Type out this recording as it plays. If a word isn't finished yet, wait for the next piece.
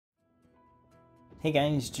Hey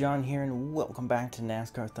guys, John here and welcome back to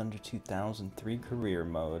NASCAR Thunder 2003 Career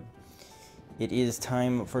Mode. It is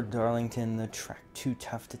time for Darlington, the track too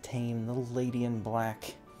tough to tame, the lady in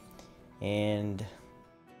black. And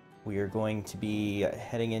we are going to be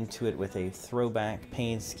heading into it with a throwback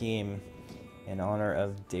paint scheme in honor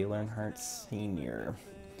of Dale Earnhardt Sr.,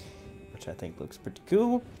 which I think looks pretty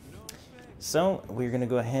cool. So, we're going to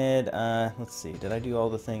go ahead, let's see, did I do all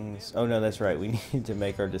the things? Oh no, that's right, we need to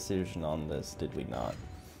make our decision on this, did we not?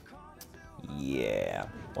 Yeah,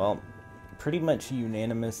 well, pretty much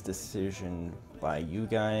unanimous decision by you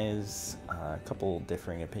guys, a couple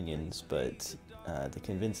differing opinions, but the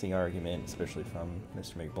convincing argument, especially from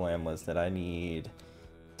Mr. McBlam, was that I need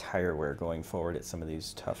tire wear going forward at some of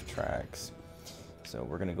these tough tracks. So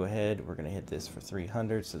we're going to go ahead, we're going to hit this for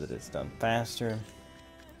 300 so that it's done faster.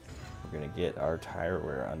 We're going to get our tire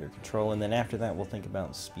wear under control, and then after that we'll think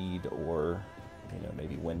about speed or, you know,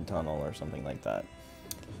 maybe wind tunnel or something like that.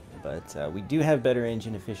 But we do have better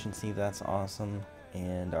engine efficiency, that's awesome,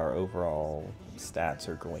 and our overall stats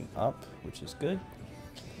are going up, which is good.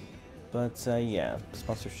 But yeah,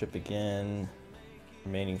 sponsorship again,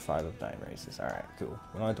 remaining 5 of 9 races. Alright, cool.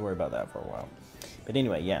 We don't have to worry about that for a while. But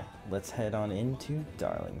anyway, yeah, let's head on into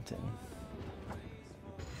Darlington.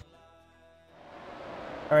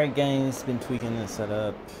 Alright guys, been tweaking the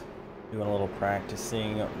setup, doing a little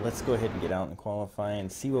practicing. Let's go ahead and get out and qualify and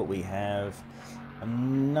see what we have.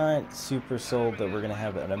 I'm not super sold that we're going to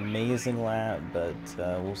have an amazing lap, but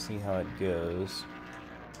we'll see how it goes.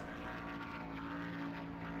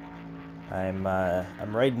 I'm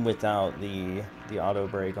riding without the auto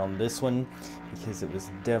brake on this one because it was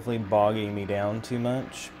definitely bogging me down too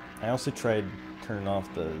much. I also tried turning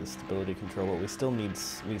off the stability control, but we still need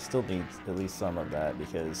at least some of that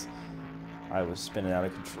because I was spinning out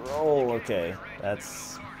of control. Okay,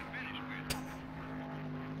 that's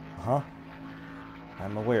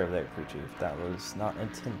I'm aware of that, crew chief. That was not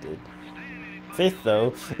intended. 5th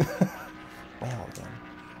though. Well then.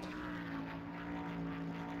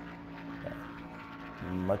 Yeah.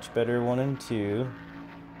 Much better 1 and 2.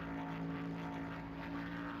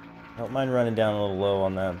 Don't mind running down a little low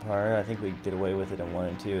on that part. I think we get away with it in 1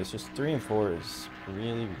 and 2. It's just 3 and 4 is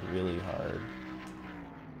really, really hard.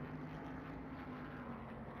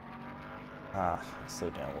 I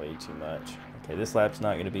slowed down way too much. Okay, this lap's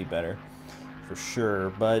not going to be better for sure,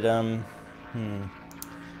 but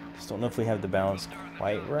just don't know if we have the balance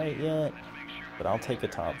quite right yet. But I'll take a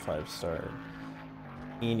top 5 start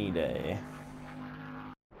any day.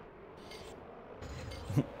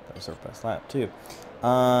 That was our best lap too.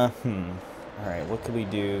 Alright, what could we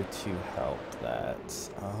do to help that?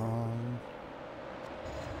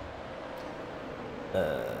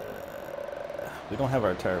 We don't have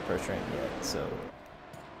our tire pressure in yet, so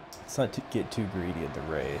let's not get too greedy at the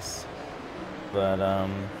race. But,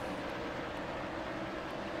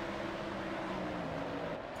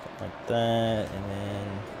 like that, and then,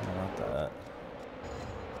 not that.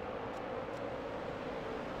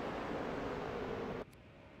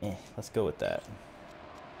 Let's go with that.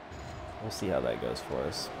 We'll see how that goes for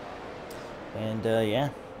us. And yeah,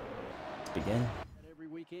 let's begin. Every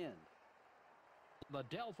weekend. The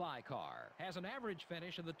Delphi car has an average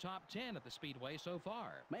finish in the top 10 at the Speedway so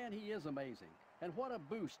far. Man, he is amazing. And what a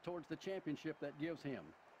boost towards the championship that gives him.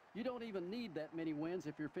 You don't even need that many wins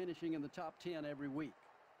if you're finishing in the top 10 every week.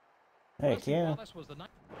 Heck yeah.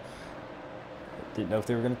 Didn't know if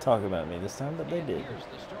they were going to talk about me this time, but they did.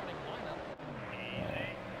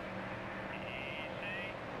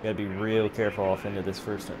 Gotta be real careful off into this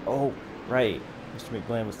first one. Oh, right. Mr.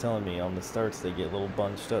 McBlam was telling me on the starts they get a little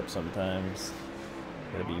bunched up sometimes.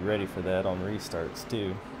 Gotta be ready for that on restarts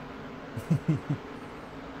too. I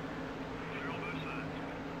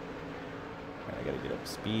gotta get up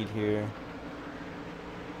to speed here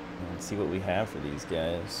and see what we have for these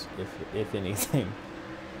guys, if anything.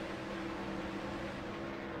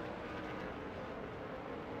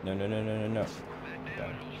 No.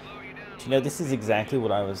 You know, this is exactly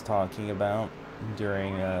what I was talking about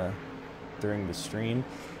during the stream.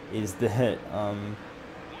 Is that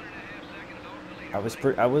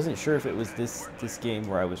I wasn't sure if it was this game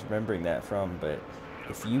where I was remembering that from, but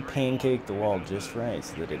if you pancake the wall just right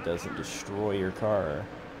so that it doesn't destroy your car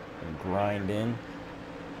and grind in,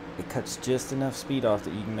 it cuts just enough speed off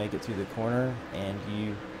that you can make it through the corner, and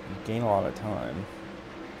you gain a lot of time.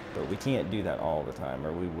 But we can't do that all the time,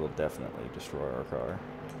 or we will definitely destroy our car.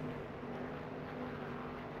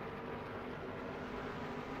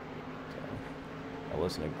 That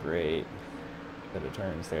wasn't a great set of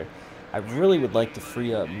turns there. I really would like to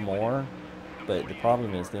free up more, but the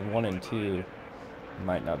problem is then 1 and 2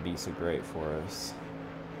 might not be so great for us.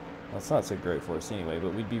 Well, it's not so great for us anyway,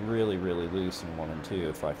 but we'd be really, really loose in 1 and 2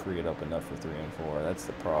 if I free it up enough for 3 and 4. That's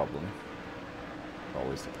the problem.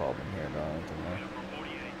 Always the problem here in Darlington,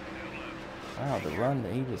 though. Wow, the run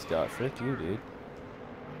that he just got. Frick you, dude.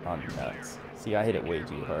 On nuts. See, I hit it way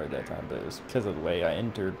too hard that time, but it was because of the way I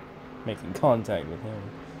entered making contact with him.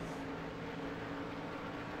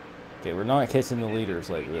 Okay, we're not catching the leaders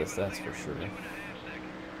like this, that's for sure.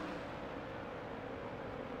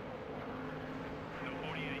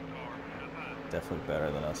 Definitely better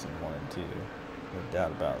than us in 1 and 2. No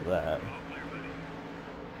doubt about that.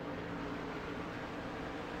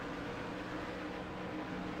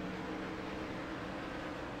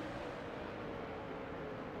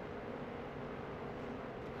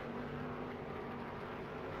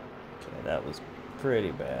 Okay, that was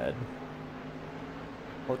pretty bad.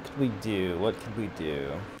 What could we do? What could we do?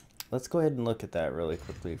 Let's go ahead and look at that really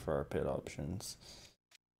quickly for our pit options.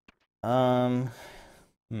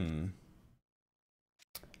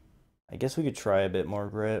 I guess we could try a bit more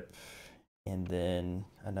grip and then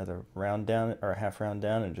another round down or a half round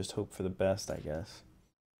down and just hope for the best, I guess.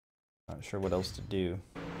 Not sure what else to do.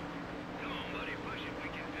 Come on, buddy, push it. We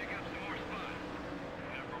can pick up some more spot.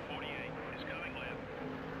 Number 48 is coming left.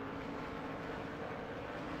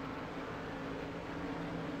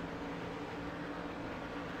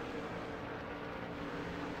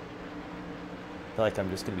 I feel like I'm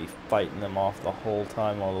just going to be fighting them off the whole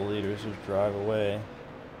time while the leaders just drive away.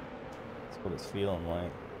 That's what it's feeling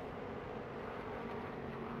like.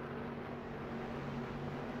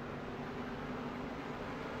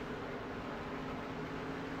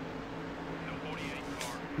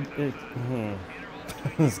 It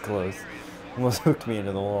was close. Almost hooked me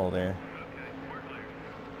into the wall there.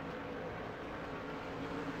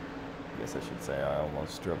 I guess I should say I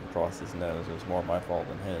almost drove across his nose. It was more my fault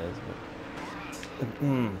than his. But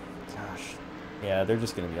gosh. Yeah, they're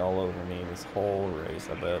just going to be all over me this whole race,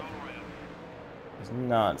 I bet. It's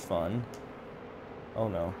not fun. Oh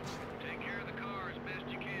no. Take care of the car as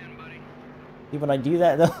best you can, buddy. See, when I do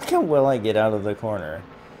that, though, look how well I get out of the corner.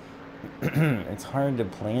 It's hard to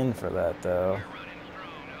plan for that, though,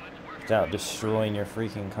 without destroying your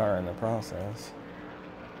freaking car in the process.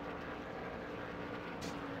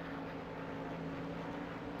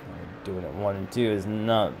 Doing it 1 and 2 is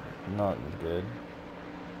not good.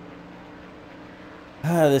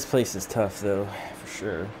 This place is tough, though, for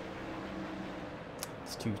sure.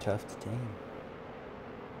 It's too tough to tame.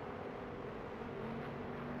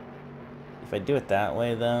 If I do it that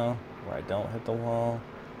way, though, where I don't hit the wall,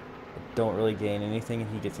 I don't really gain anything,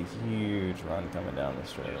 and he gets a huge run coming down the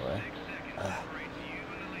straightaway.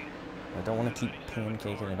 I don't want to keep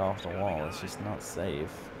pancaking it off the wall. It's just not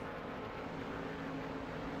safe.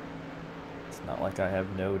 It's not like I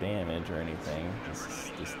have no damage or anything.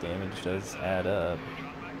 This damage does add up.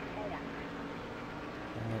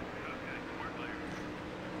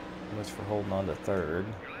 Much for holding on to third.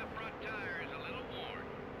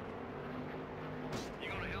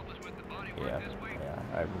 Yeah,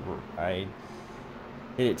 I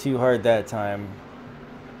hit it too hard that time.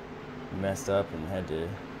 Messed up and had to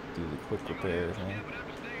do the quick repairs.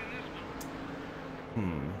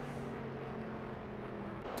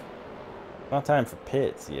 Not time for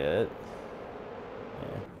pits yet.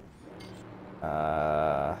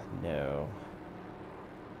 Yeah. No.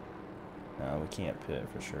 No, we can't pit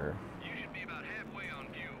for sure. You should be about halfway on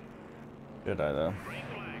fuel. Should I though? Green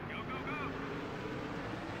flag. Go, go, go.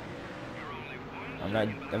 You're only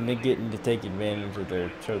one I'm not getting to take advantage of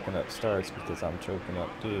their choking up starts because I'm choking up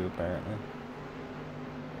too, apparently.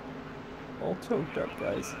 All choked up,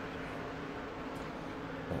 guys.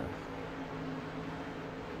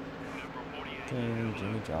 King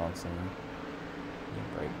Jimmy Johnson. You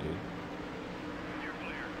break, dude. You're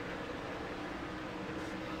clear.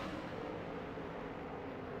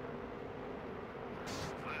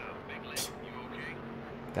 Wow, big lead. You okay?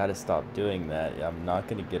 Gotta stop doing that. I'm not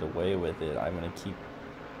gonna get away with it. I'm gonna keep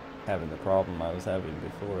having the problem I was having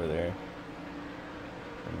before there.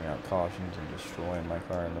 Bringing out cautions and destroying my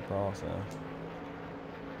car in the process.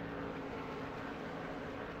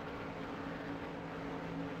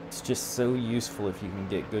 It's just so useful if you can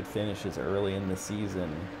get good finishes early in the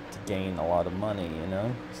season to gain a lot of money, you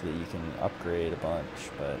know? So that you can upgrade a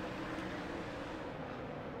bunch, but...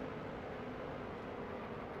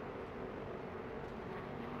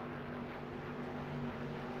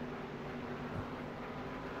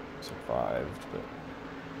 survived, but...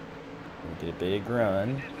 we get a big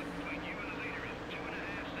run. Between you and the leader is 2.5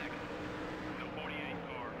 seconds. The 48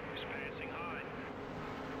 car is passing high.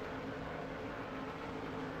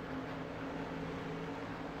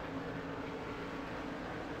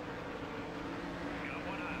 Got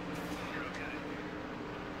one eye.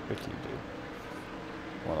 What you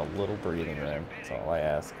do? Want a little breathing room. That's all I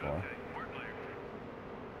ask for. Okay, we're clear.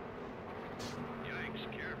 Yikes,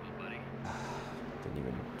 careful, buddy. Didn't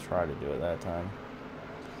even try to do it that time.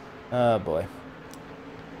 Oh boy.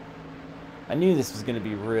 I knew this was going to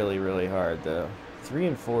be really, really hard though. 3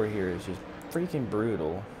 and 4 here is just freaking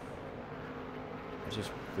brutal. There's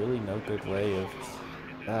just really no good way of...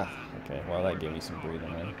 okay, well that gave me some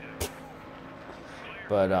breathing room.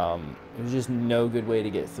 But there's just no good way to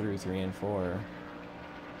get through 3 and 4. It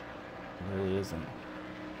really isn't.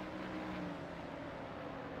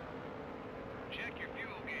 Check your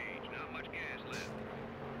fuel gauge. Not much gas left.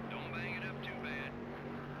 Don't bang it up too bad.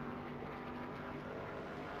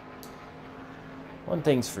 One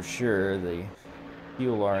thing's for sure, the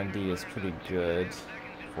fuel R&D is pretty good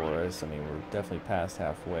for us. I mean, we're definitely past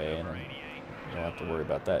halfway, and we don't have to worry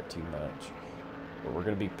about that too much. But we're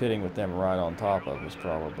going to be pitting with them right on top of us,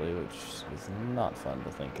 probably, which is not fun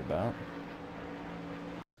to think about.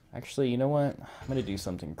 Actually, you know what? I'm going to do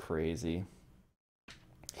something crazy.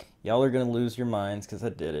 Y'all are going to lose your minds because I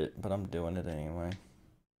did it, but I'm doing it anyway.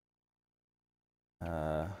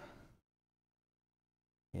 Yeah,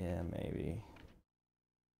 maybe.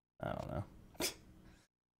 I don't know.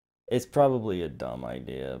 It's probably a dumb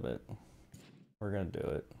idea, but we're going to do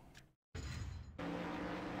it.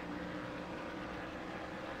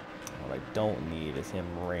 What I don't need is him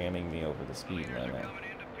ramming me over the speed limit.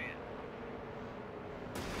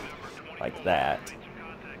 Like that.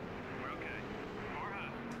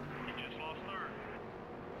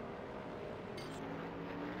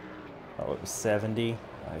 Oh, it was 70.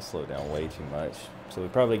 I slowed down way too much. So we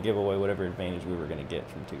probably give away whatever advantage we were going to get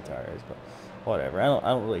from 2 tires, but whatever. I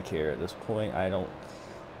don't really care at this point. I don't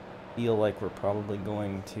feel like we're probably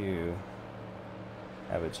going to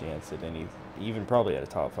have a chance at any, even probably at a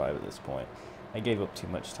top 5 at this point. I gave up too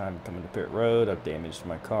much time coming to pit road. I've damaged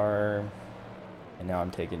my car, and now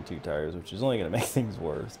I'm taking 2 tires, which is only going to make things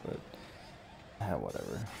worse, but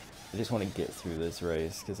whatever. I just want to get through this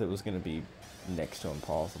race because it was going to be next to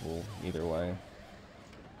impossible either way.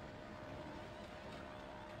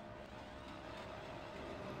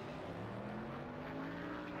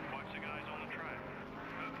 Watch the guys on the track.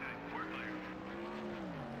 Okay, we're clear.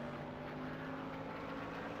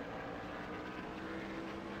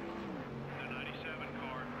 The 97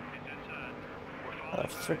 car is inside. We're How the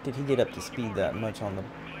following. frick did he get up to speed that much on the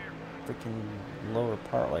freaking lower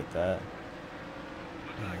part like that?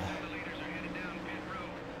 Looks like some of the leaders are headed down pit road.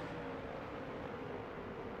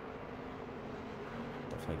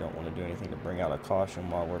 Definitely don't want to do anything to bring out a caution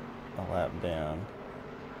while we're a lap down.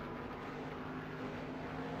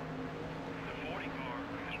 The 40 car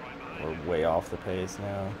is right behind We're way off the pace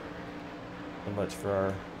now. So much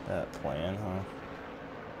for that plan, huh?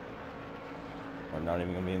 We're not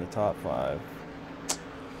even going to be in the top 5.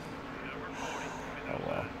 Oh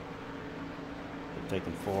well. We're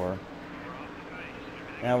taking 4.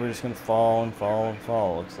 Now we're just going to fall and fall and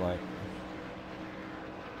fall, looks like.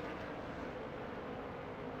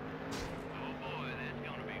 Oh boy, that's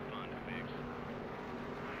gonna be fun to fix.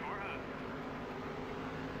 Car high.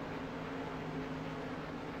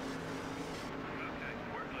 Okay,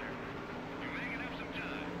 we're clear. You're making up some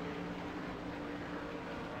time.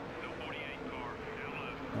 The 48 car, down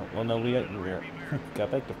left. Oh, well, no, we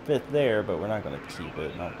got back to 5th there, but we're not going to keep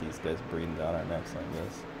it. Not these guys breathing down our necks like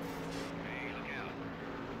this. Hey, look out.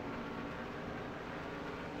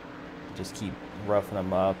 Just keep roughing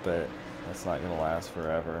them up, but that's not going to last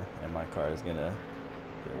forever, and my car is going to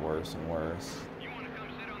get worse and worse. You wanna come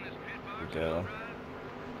sit on this pit box? Here we go.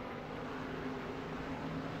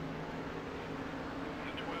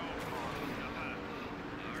 The 12 car, up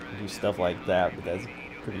high. Do stuff like that, but that's a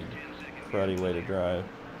pretty cruddy way to drive.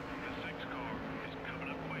 The 6 car is coming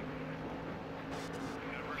up quick.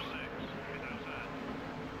 Number 6 is outside.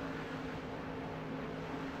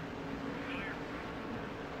 Clear.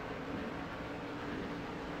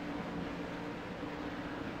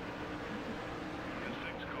 The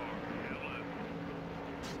 6 car, down left.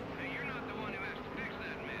 Hey, you're not the one who has to fix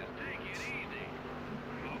that mess. Take it easy.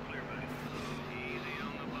 All clear, buddy. Easy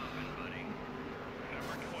on the bumping, buddy.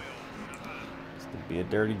 Number 12, up high. Just to be a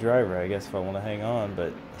dirty driver, I guess, if I want to hang on,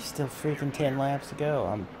 but there's still freaking 10 laps to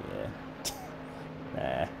go.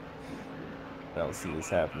 Nah. I don't see this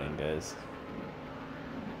happening, guys.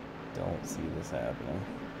 Don't see this happening.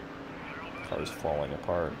 Car's falling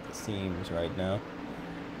apart at the seams right now.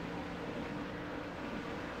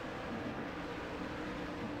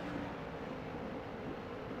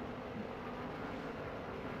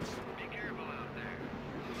 Be careful out there.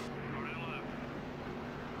 Go down left.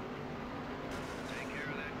 Take care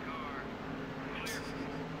of that car.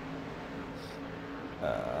 Clear.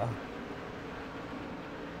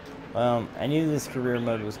 Well, I knew this career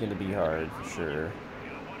mode was going to be hard for sure.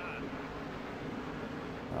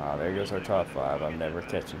 Ah, there goes our top 5. I'm never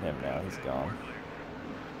catching him now. He's gone.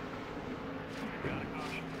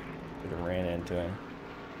 Could have ran into him.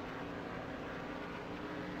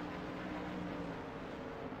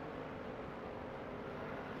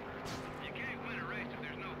 You can't win a race if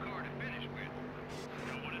there's no car to finish with.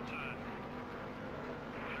 Go one inside.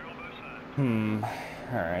 Clear on both sides.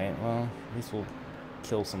 Alright, well, at least we'll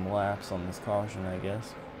kill some laps on this caution, I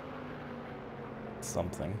guess.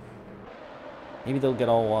 Something. Maybe they'll get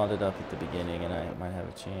all wadded up at the beginning and I might have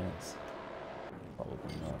a chance.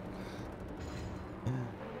 Probably not.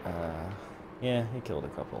 Yeah, he killed a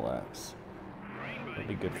couple laps. That'd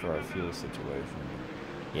be good for our fuel situation.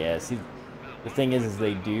 Yeah, see, the thing is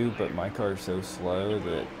they do, but my car's so slow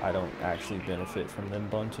that I don't actually benefit from them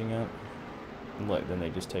bunching up. And look, then they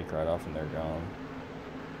just take right off and they're gone.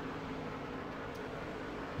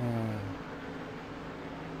 Number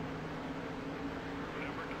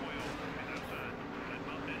 12 is outside. That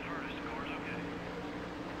bump didn't hurt us. Car's okay.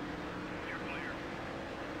 You're clear.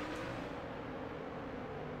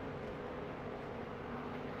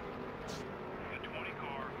 The 20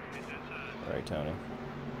 car is inside. Alright, Tony.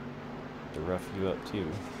 To rough you up too. The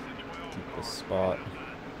 12 Keep car the spot. is outside.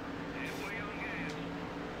 Halfway on gas.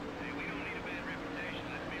 Hey, we don't need a bad reputation.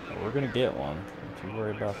 Let's be a little We're gonna get one. Don't you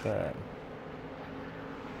worry about that.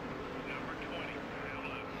 Number 20.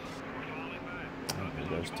 Hell up. We're falling back.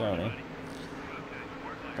 There goes Tony. Okay,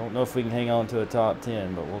 we're clear. Don't know if we can hang on to a top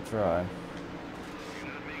 10, but we'll try. You're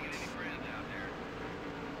not making any friends out there.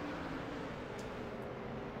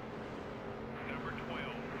 Number 12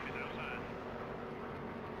 is outside.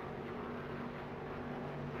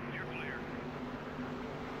 You're clear.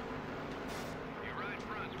 Your right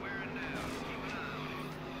front's wearing down. Keep an eye on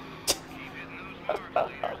it. Keep hitting those marks, leaders.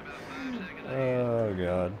 About 5 seconds ahead. Oh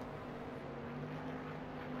god.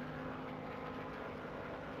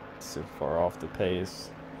 So far off the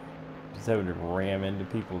pace. Just having to ram into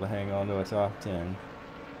people to hang on to a top 10.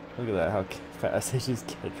 Look at that, how fast they just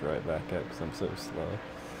catch right back up because I'm so slow.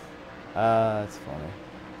 That's funny.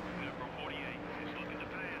 Number 48 is looking to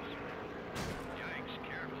pass. Yikes,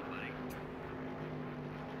 careful,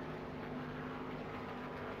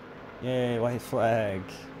 buddy. Yay, white flag.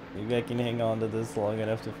 Maybe I can hang on to this long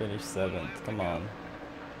enough to finish 7th. Come on.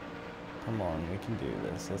 Come on, we can do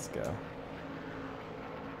this. Let's go. Car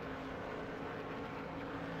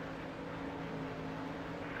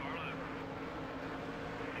left.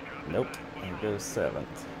 He dropped it Nope, back. What's here wrong? goes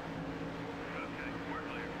 7th. Okay, we're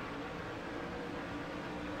clear.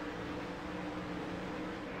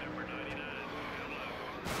 Number 99, hello.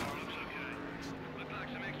 Car looks okay. Look like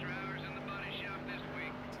some extra hours in the body shop this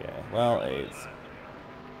week. Okay, well, 8th.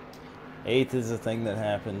 8th is a thing that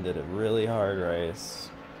happened at a really hard race.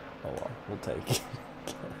 Oh well, we'll take it.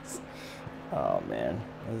 I guess. Oh man,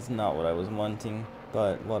 this is not what I was wanting,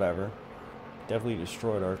 but whatever. Definitely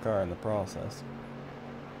destroyed our car in the process.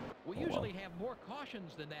 We Oh, well. usually have more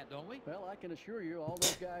cautions than that, don't we? Well, I can assure you, all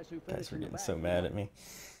those guys who Guys finished are in the getting back so will mad not at me.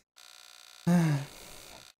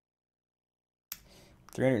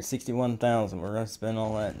 361,000. We're gonna spend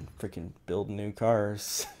all that and freaking build new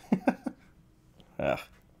cars. Ugh,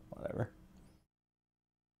 whatever.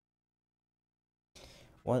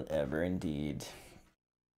 Whatever, indeed.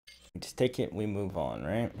 We just take it, we move on,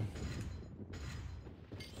 right?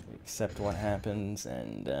 We accept what happens,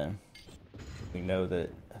 and we know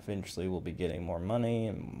that eventually we'll be getting more money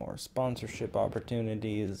and more sponsorship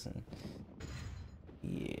opportunities, and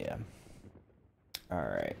yeah.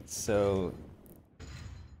 Alright, so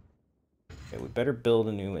okay, we better build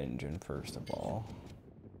a new engine first of all.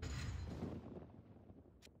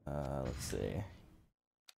 Let's see.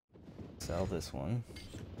 Sell this one.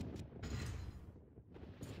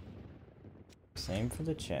 Same for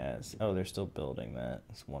the chassis. Oh, they're still building that.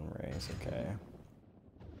 It's one race, okay.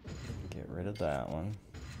 Get rid of that one.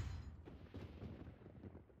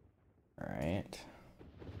 Alright.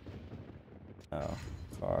 Oh,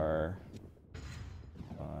 car.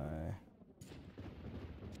 Buy.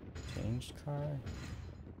 Changed car?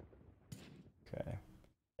 Okay.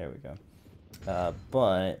 There we go.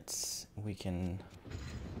 But we can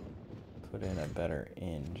put in a better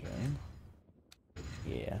engine.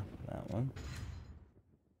 Yeah, that one.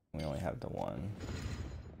 We only have the one.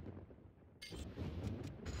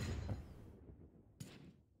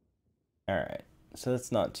 Alright, so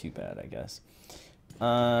that's not too bad, I guess.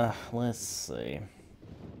 Let's see.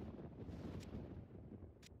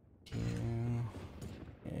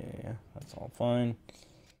 Yeah, that's all fine.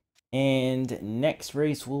 And next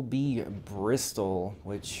race will be Bristol,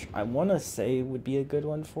 which I want to say would be a good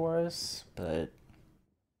one for us, but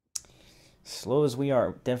slow as we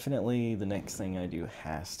are, definitely the next thing I do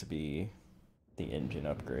has to be the engine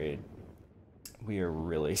upgrade. We are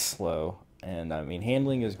really slow, and I mean,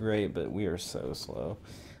 handling is great, but we are so slow.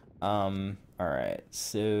 Alright,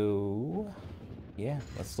 so yeah,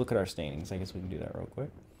 let's look at our standings. I guess we can do that real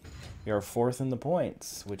quick. We are 4th in the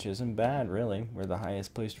points, which isn't bad, really. We're the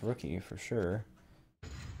highest placed rookie, for sure.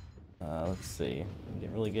 Let's see. We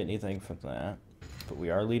didn't really get anything from that. But we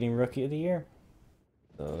are leading rookie of the year.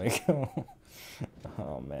 So there you go.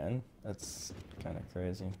 Oh, man. That's kind of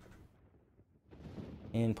crazy.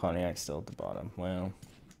 And Pontiac still at the bottom. Well,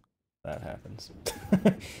 that happens.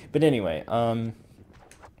 But anyway,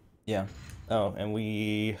 yeah. Oh, and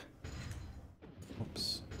we...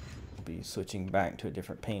 Oops. Be switching back to a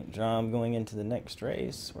different paint job going into the next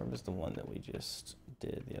race. Where was the one that we just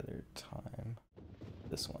did the other time?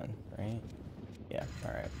 This one, right? Yeah,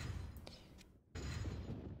 alright.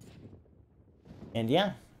 And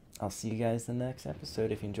yeah, I'll see you guys in the next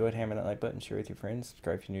episode. If you enjoyed, hammer that like button, share with your friends,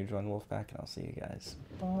 subscribe if you're new, join Wolfpack, and I'll see you guys.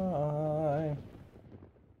 Bye!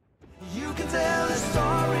 You can tell a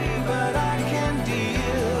story, but I can deal.